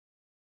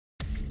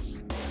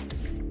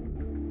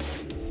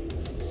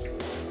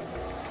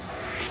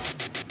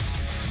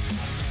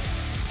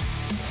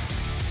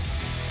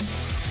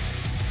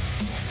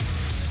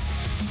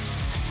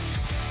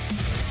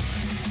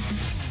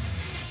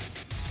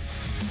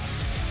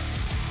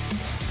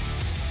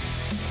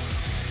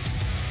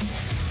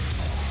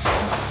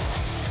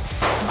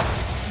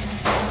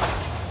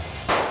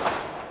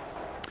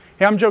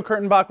Hey, I'm Joe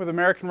Kurtenbach with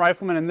American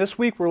Rifleman, and this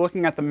week we're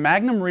looking at the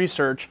Magnum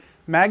Research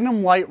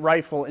Magnum Light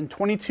Rifle in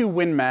 .22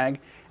 Win Mag,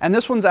 and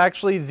this one's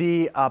actually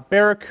the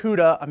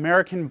Barracuda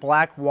American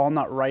Black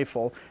Walnut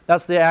Rifle.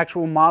 That's the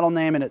actual model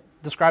name, and it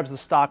describes the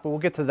stock, but we'll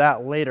get to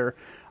that later.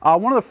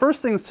 One of the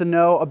first things to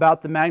know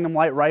about the Magnum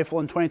Light Rifle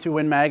in .22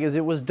 Win Mag is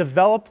it was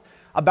developed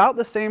about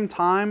the same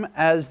time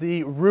as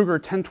the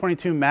Ruger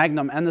 10/22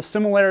 Magnum, and the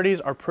similarities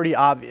are pretty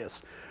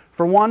obvious.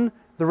 For one,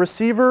 the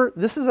receiver,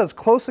 this is as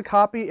close a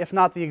copy, if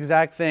not the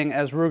exact thing,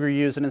 as Ruger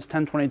used in its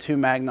 10/22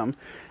 Magnum.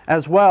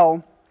 As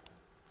well,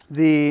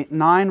 the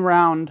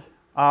 9-round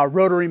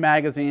rotary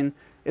magazine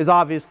is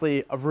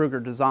obviously of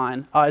Ruger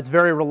design. It's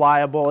very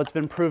reliable. It's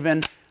been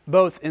proven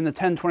both in the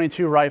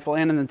 10/22 rifle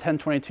and in the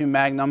 10/22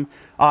 Magnum.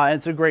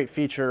 It's a great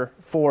feature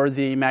for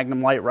the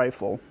Magnum Light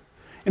Rifle.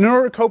 In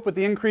order to cope with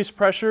the increased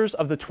pressures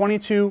of the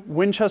 .22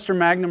 Winchester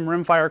Magnum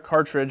Rimfire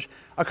cartridge,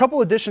 a couple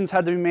additions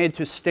had to be made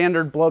to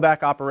standard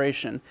blowback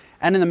operation.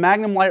 And in the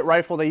Magnum Light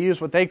Rifle, they use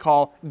what they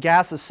call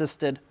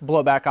gas-assisted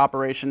blowback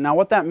operation. Now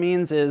what that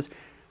means is,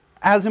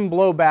 as in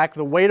blowback,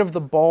 the weight of the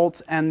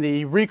bolt and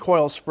the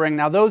recoil spring,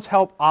 now those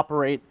help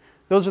operate.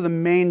 Those are the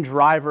main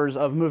drivers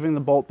of moving the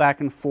bolt back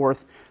and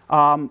forth.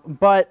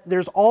 But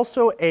there's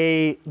also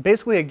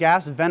basically a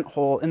gas vent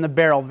hole in the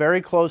barrel very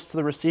close to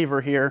the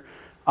receiver here,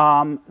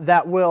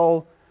 that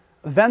will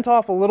vent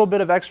off a little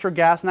bit of extra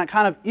gas, and that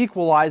kind of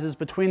equalizes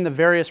between the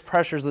various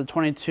pressures of the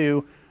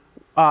 .22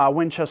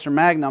 Winchester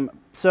Magnum.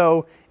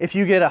 So if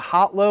you get a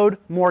hot load,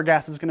 more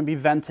gas is going to be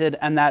vented,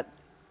 and that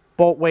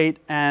bolt weight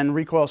and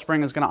recoil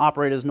spring is going to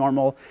operate as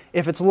normal.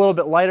 If it's a little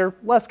bit lighter,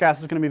 less gas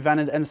is going to be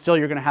vented, and still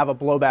you're going to have a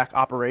blowback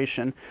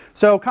operation.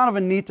 So kind of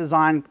a neat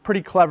design,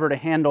 pretty clever to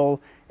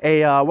handle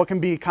what can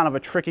be kind of a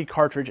tricky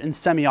cartridge in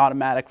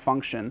semi-automatic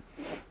function.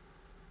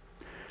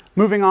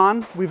 Moving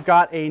on, we've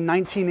got a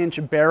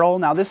 19-inch barrel.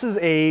 Now this is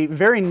a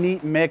very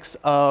neat mix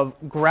of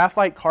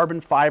graphite carbon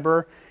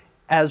fiber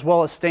as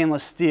well as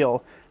stainless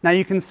steel. Now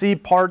you can see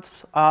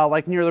parts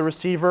like near the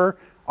receiver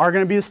are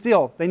going to be the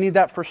steel. They need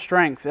that for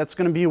strength. That's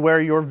going to be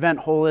where your vent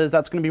hole is.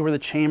 That's going to be where the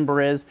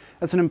chamber is.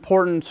 That's an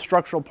important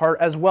structural part.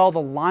 As well,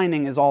 the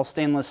lining is all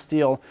stainless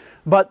steel.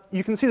 But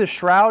you can see the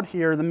shroud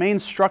here. The main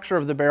structure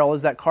of the barrel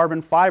is that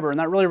carbon fiber, and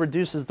that really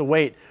reduces the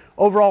weight.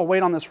 Overall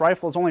weight on this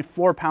rifle is only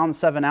 4 pounds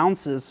 7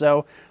 ounces.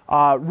 So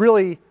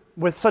really,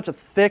 with such a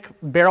thick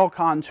barrel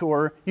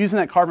contour, using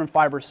that carbon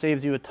fiber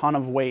saves you a ton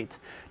of weight.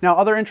 Now,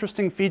 other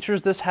interesting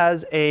features, this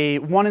has a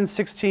 1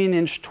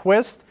 16-inch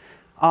twist,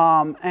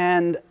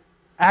 and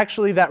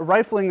actually that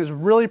rifling is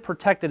really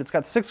protected. It's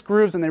got 6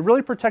 grooves, and they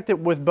really protect it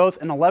with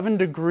both an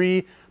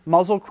 11-degree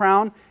muzzle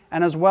crown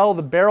and as well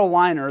the barrel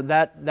liner.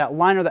 That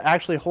liner that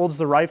actually holds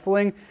the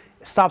rifling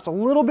stops a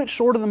little bit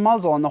short of the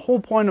muzzle, and the whole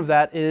point of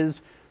that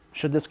is,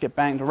 should this get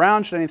banged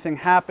around, should anything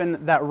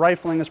happen, that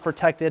rifling is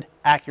protected,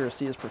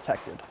 accuracy is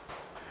protected.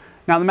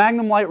 Now the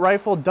Magnum Light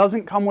Rifle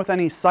doesn't come with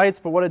any sights,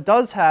 but what it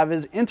does have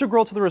is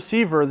integral to the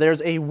receiver,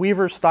 there's a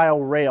Weaver style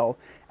rail.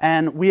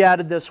 And we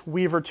added this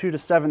Weaver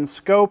 2-7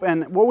 scope,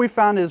 and what we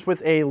found is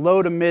with a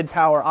low to mid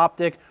power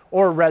optic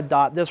or red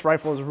dot, this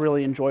rifle is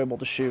really enjoyable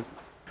to shoot.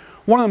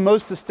 One of the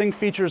most distinct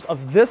features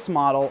of this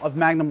model of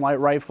Magnum Light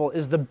Rifle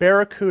is the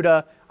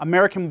Barracuda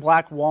American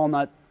Black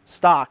Walnut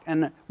stock.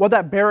 And what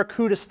that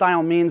Barracuda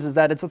style means is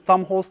that it's a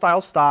thumb hole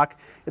style stock.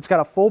 It's got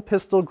a full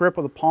pistol grip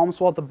with a palm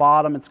swell at the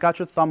bottom. It's got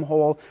your thumb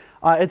hole.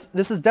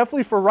 This is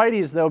definitely for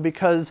righties though,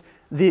 because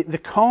the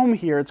comb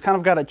here, it's kind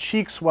of got a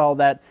cheek swell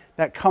that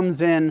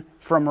comes in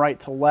from right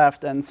to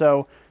left, and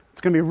so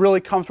it's going to be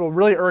really comfortable,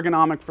 really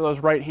ergonomic for those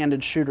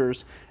right-handed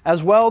shooters.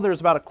 As well, there's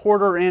about a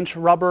 1/4-inch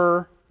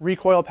rubber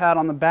recoil pad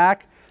on the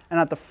back, and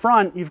at the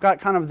front you've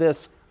got kind of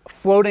this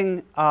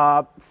floating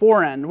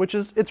forend, which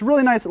it's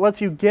really nice. It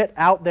lets you get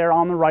out there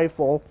on the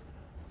rifle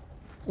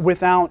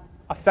without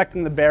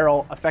affecting the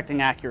barrel, affecting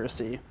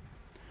accuracy.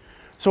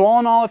 So all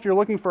in all, if you're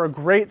looking for a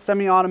great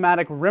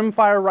semi-automatic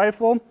rimfire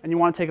rifle and you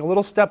want to take a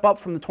little step up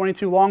from the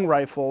 .22 long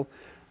rifle,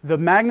 the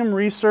Magnum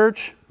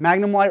Research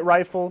Magnum Light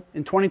Rifle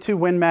in .22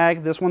 Win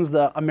Mag, this one's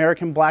the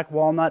American Black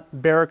Walnut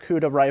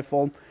Barracuda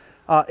rifle.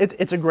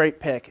 It's a great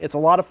pick. It's a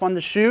lot of fun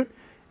to shoot,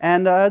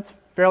 and it's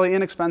fairly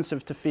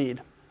inexpensive to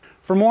feed.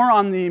 For more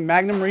on the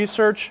Magnum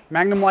Research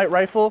Magnum Light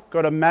Rifle,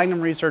 go to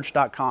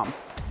magnumresearch.com.